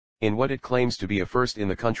In what it claims to be a first in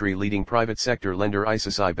the country, leading private sector lender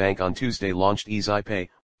ICICI Bank on Tuesday launched Eazypay,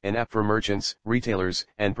 an app for merchants, retailers,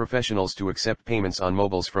 and professionals to accept payments on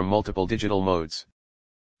mobiles from multiple digital modes.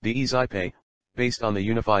 The Eazypay, based on the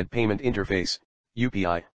Unified Payment Interface,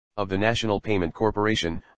 UPI, of the National Payment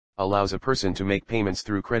Corporation, allows a person to make payments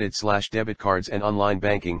through credit/debit cards and online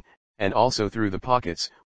banking, and also through the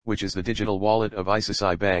Pockets, which is the digital wallet of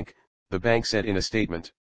ICICI Bank, the bank said in a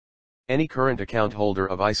statement. Any current account holder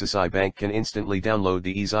of ICICI Bank can instantly download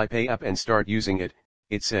the Eazypay app and start using it,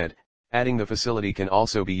 it said, adding the facility can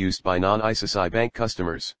also be used by non-ICICI Bank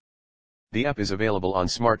customers. The app is available on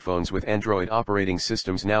smartphones with Android operating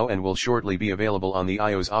systems now and will shortly be available on the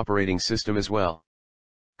iOS operating system as well.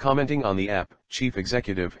 Commenting on the app, Chief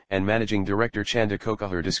Executive and Managing Director Chanda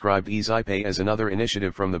Kokahar described Eazypay as another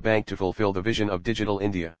initiative from the bank to fulfill the vision of Digital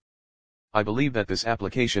India. I believe that this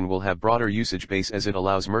application will have broader usage base as it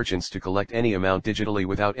allows merchants to collect any amount digitally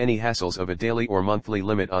without any hassles of a daily or monthly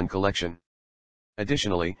limit on collection.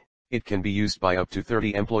 Additionally, it can be used by up to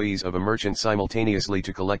 30 employees of a merchant simultaneously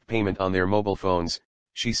to collect payment on their mobile phones,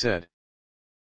 she said.